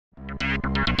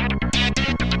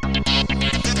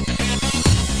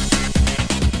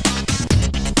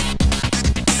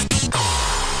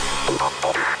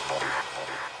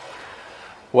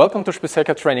Welcome to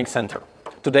Speed-TEC Training Center.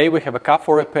 Today we have a car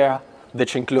for repair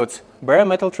which includes bare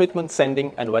metal treatment,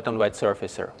 sanding and wet-on-wet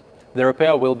surfacer. The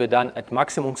repair will be done at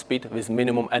maximum speed with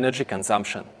minimum energy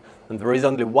consumption. And there is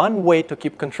only one way to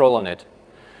keep control on it: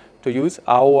 to use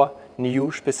our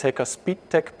new Speed-TEC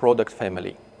Speed-TEC product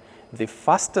family, the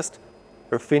fastest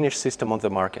refinish system on the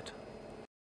market.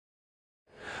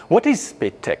 What is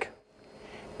Speed-TEC?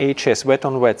 HS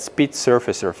wet-on-wet speed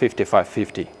surfacer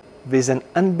 5550 with an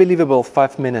unbelievable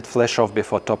 5-minute flash off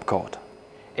before top coat.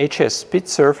 HS speed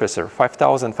surfacer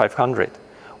 5500,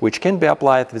 which can be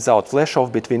applied without flash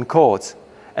off between coats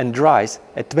and dries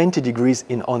at 20 degrees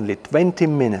in only 20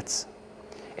 minutes.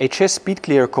 HS speed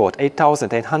clear coat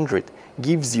 8800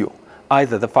 gives you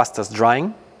either the fastest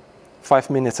drying,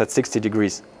 5 minutes at 60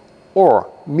 degrees, or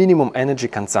minimum energy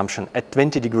consumption at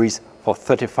 20 degrees for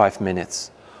 35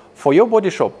 minutes. For your body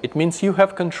shop, it means you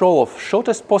have control of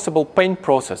shortest possible paint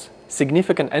process,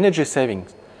 significant energy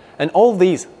savings, and all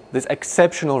these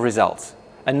exceptional results.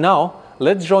 And now,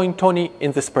 let's join Tony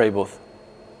in the spray booth.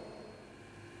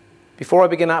 Before I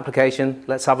begin application,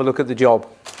 let's have a look at the job.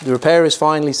 The repair is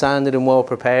finely sanded and well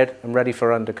prepared and ready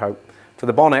for undercoat. For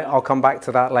the bonnet, I'll come back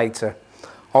to that later.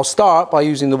 I'll start by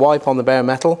using the wipe on the bare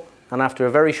metal, and after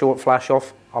a very short flash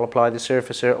off, I'll apply the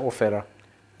surfacer or filler.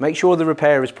 Make sure the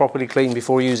repair is properly clean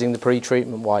before using the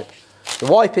pre-treatment wipe. The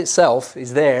wipe itself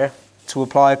is there to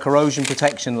apply a corrosion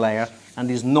protection layer and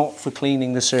is not for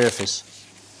cleaning the surface.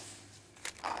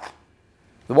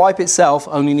 The wipe itself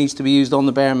only needs to be used on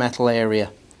the bare metal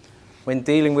area. When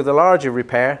dealing with a larger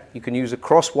repair, you can use a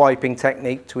cross-wiping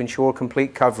technique to ensure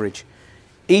complete coverage.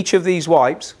 Each of these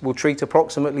wipes will treat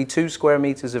approximately 2 square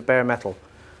meters of bare metal.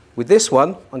 With this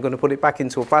one, I'm going to put it back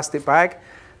into a plastic bag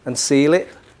and seal it.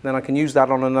 Then I can use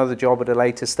that on another job at a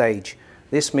later stage.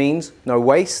 This means no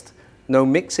waste, no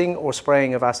mixing or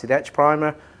spraying of acid etch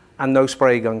primer, and no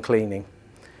spray gun cleaning.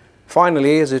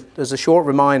 Finally, as a short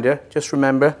reminder, just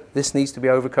remember this needs to be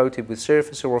overcoated with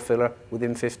surfacer or filler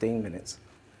within 15 minutes.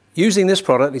 Using this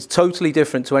product is totally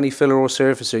different to any filler or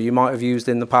surfacer you might have used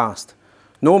in the past.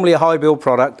 Normally a high build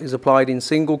product is applied in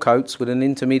single coats with an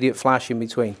intermediate flash in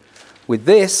between. With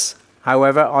this,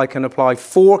 however, I can apply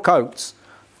 4 coats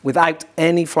without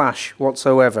any flash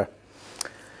whatsoever.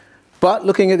 But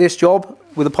looking at this job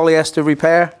with a polyester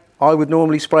repair, I would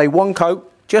normally spray 1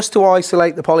 coat just to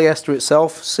isolate the polyester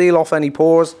itself, seal off any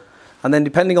pores, and then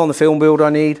depending on the film build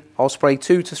I need, I'll spray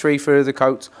 2 to 3 further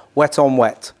coats wet on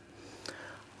wet.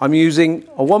 I'm using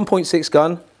a 1.6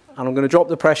 gun and I'm going to drop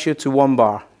the pressure to 1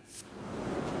 bar.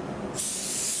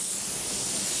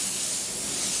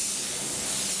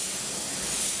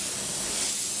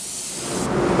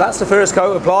 That's the first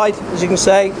coat applied. As you can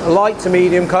see, a light to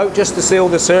medium coat just to seal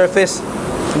the surface.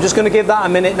 I'm just going to give that a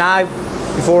minute now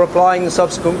before applying the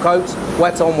subsequent coats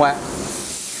wet on wet.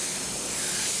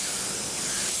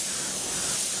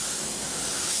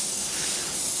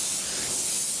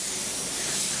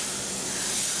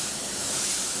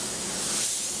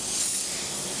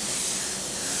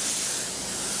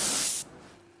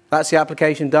 That's the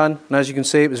application done, and as you can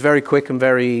see it was very quick and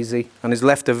very easy and has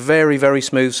left a very, very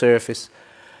smooth surface.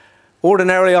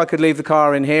 Ordinarily I could leave the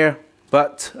car in here,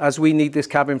 but as we need this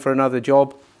cabin for another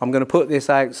job, I'm going to put this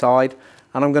outside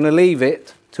and I'm going to leave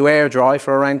it to air dry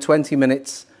for around 20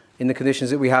 minutes in the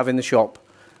conditions that we have in the shop.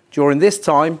 During this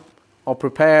time, I'll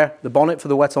prepare the bonnet for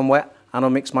the wet on wet and I'll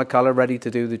mix my colour ready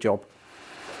to do the job.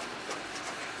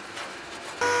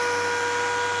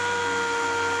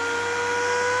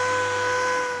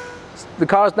 The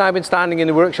car's now been standing in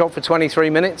the workshop for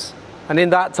 23 minutes, and in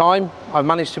that time I've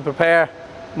managed to prepare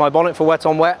my bonnet for wet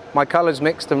on wet, my colours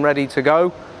mixed and ready to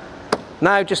go.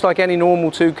 Now, just like any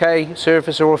normal 2K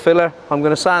surfacer or filler, I'm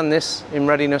going to sand this in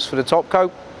readiness for the top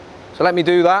coat. So let me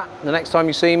do that. The next time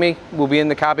you see me, we'll be in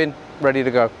the cabin ready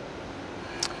to go.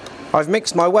 I've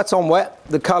mixed my wet on wet,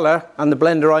 the colour and the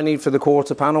blender I need for the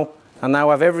quarter panel, and now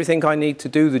I have everything I need to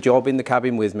do the job in the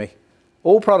cabin with me.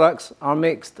 All products are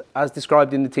mixed as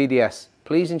described in the TDS.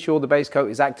 Please ensure the base coat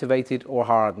is activated or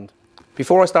hardened.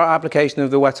 Before I start application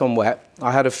of the wet on wet,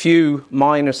 I had a few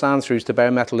minor sand throughs to bare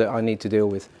metal that I need to deal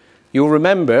with. You'll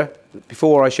remember that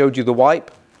before I showed you the wipe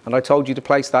and I told you to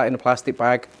place that in a plastic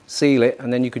bag, seal it,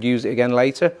 and then you could use it again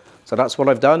later. So that's what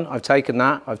I've done. I've taken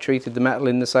that, I've treated the metal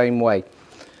in the same way.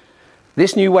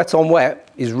 This new wet on wet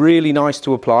is really nice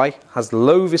to apply, has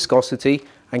low viscosity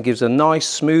and gives a nice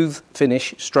smooth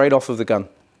finish straight off of the gun.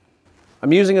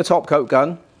 I'm using a top coat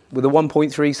gun with a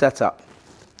 1.3 setup.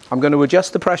 I'm going to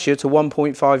adjust the pressure to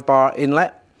 1.5 bar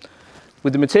inlet.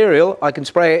 With the material, I can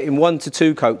spray it in 1 to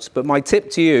 2 coats, but my tip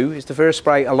to you is to first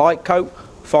spray a light coat,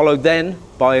 followed then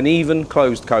by an even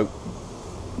closed coat.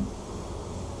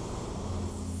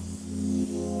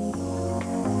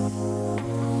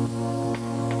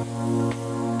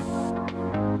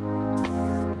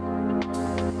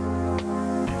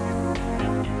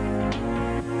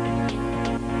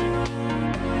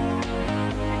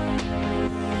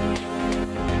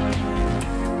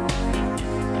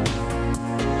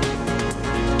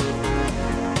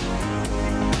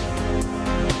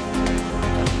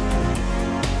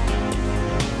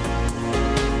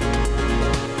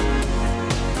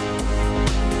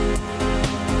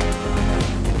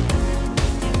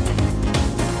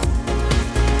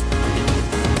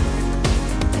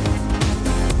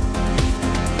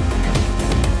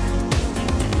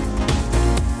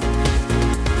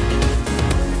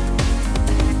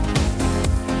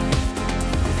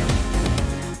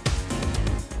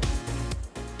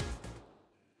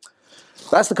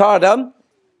 That's the car done.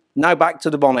 Now back to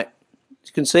the bonnet. As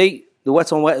you can see, the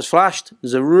wet on wet has flashed.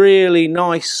 There's a really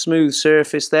nice smooth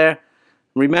surface there.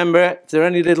 Remember, if there are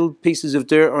any little pieces of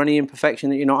dirt or any imperfection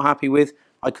that you're not happy with,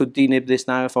 I could denib this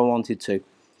now if I wanted to.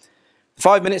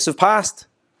 5 minutes have passed.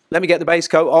 Let me get the base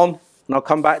coat on and I'll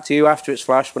come back to you after it's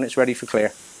flashed when it's ready for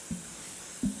clear.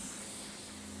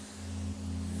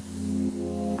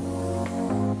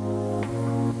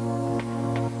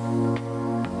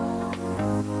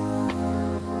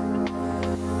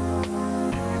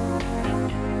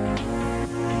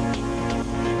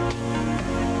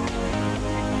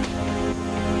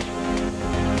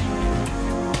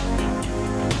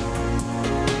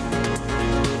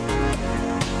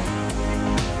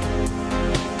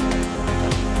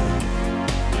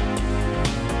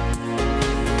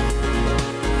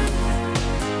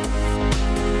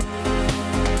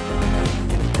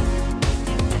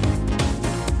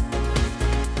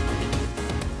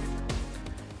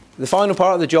 The final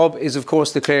part of the job is of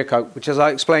course the clear coat, which as I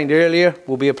explained earlier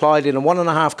will be applied in a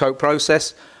 1.5 coat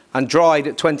process and dried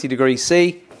at 20 degrees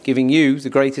C, giving you the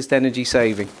greatest energy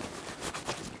saving.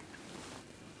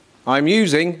 I'm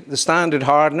using the standard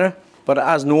hardener, but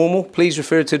as normal please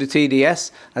refer to the TDS,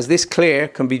 as this clear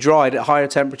can be dried at higher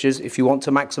temperatures if you want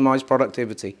to maximise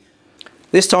productivity.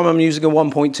 This time I'm using a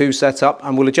 1.2 setup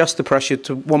and will adjust the pressure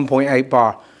to 1.8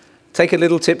 bar. Take a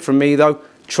little tip from me though,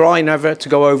 try never to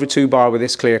go over 2 bar with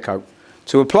this clear coat.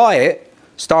 To apply it,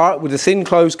 start with a thin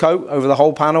closed coat over the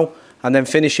whole panel and then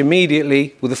finish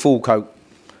immediately with a full coat.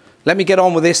 Let me get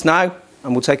on with this now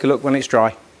and we'll take a look when it's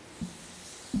dry.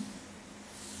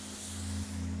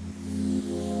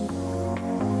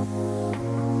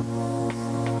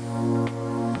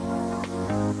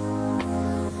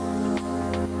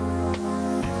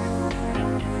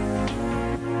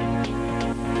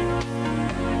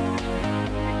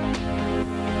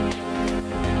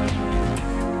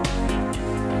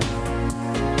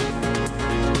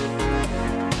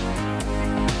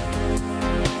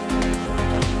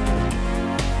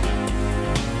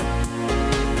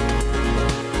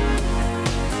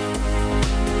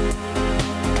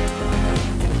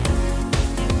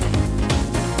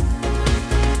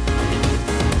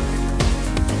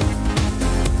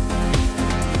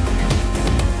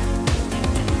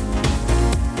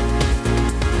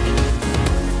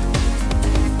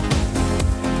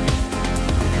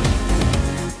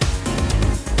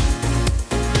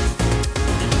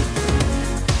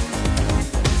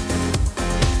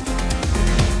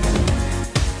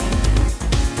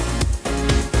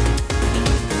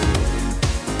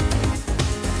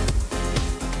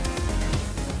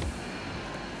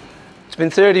 It's been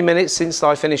 30 minutes since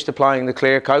I finished applying the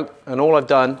clear coat and all I've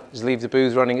done is leave the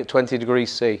booth running at 20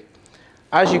 degrees C.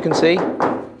 As you can see,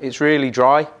 it's really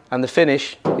dry and the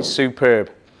finish is superb.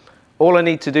 All I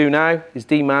need to do now is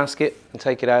demask it and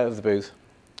take it out of the booth.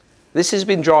 This has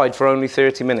been dried for only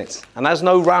 30 minutes and as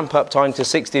no ramp up time to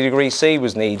 60 degrees C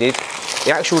was needed,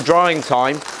 the actual drying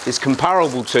time is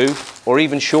comparable to or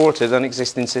even shorter than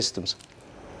existing systems.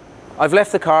 I've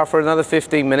left the car for another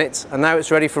 15 minutes and now it's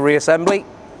ready for reassembly.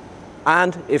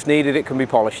 And if needed it can be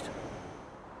polished.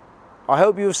 I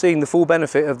hope you have seen the full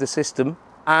benefit of the system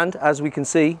and as we can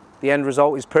see the end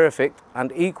result is perfect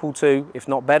and equal to, if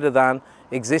not better than,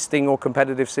 existing or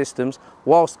competitive systems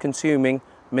whilst consuming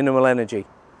minimal energy.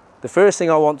 The first thing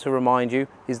I want to remind you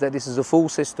is that this is a full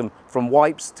system from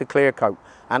wipes to clear coat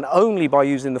and only by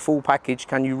using the full package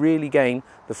can you really gain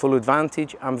the full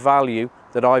advantage and value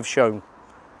that I've shown.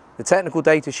 The technical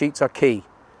data sheets are key.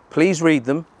 Please read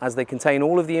them as they contain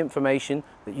all of the information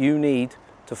that you need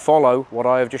to follow what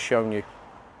I have just shown you.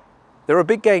 There are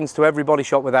big gains to every body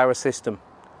shop with our system.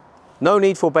 No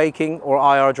need for baking or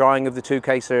IR drying of the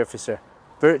 2K surfacer.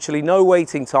 Virtually no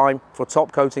waiting time for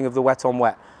top coating of the wet on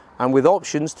wet. And with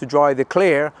options to dry the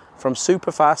clear from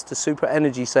super fast to super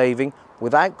energy saving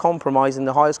without compromising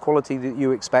the highest quality that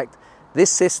you expect,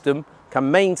 this system can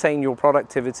maintain your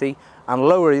productivity and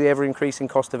lower the ever increasing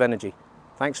cost of energy.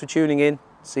 Thanks for tuning in.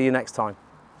 See you next time.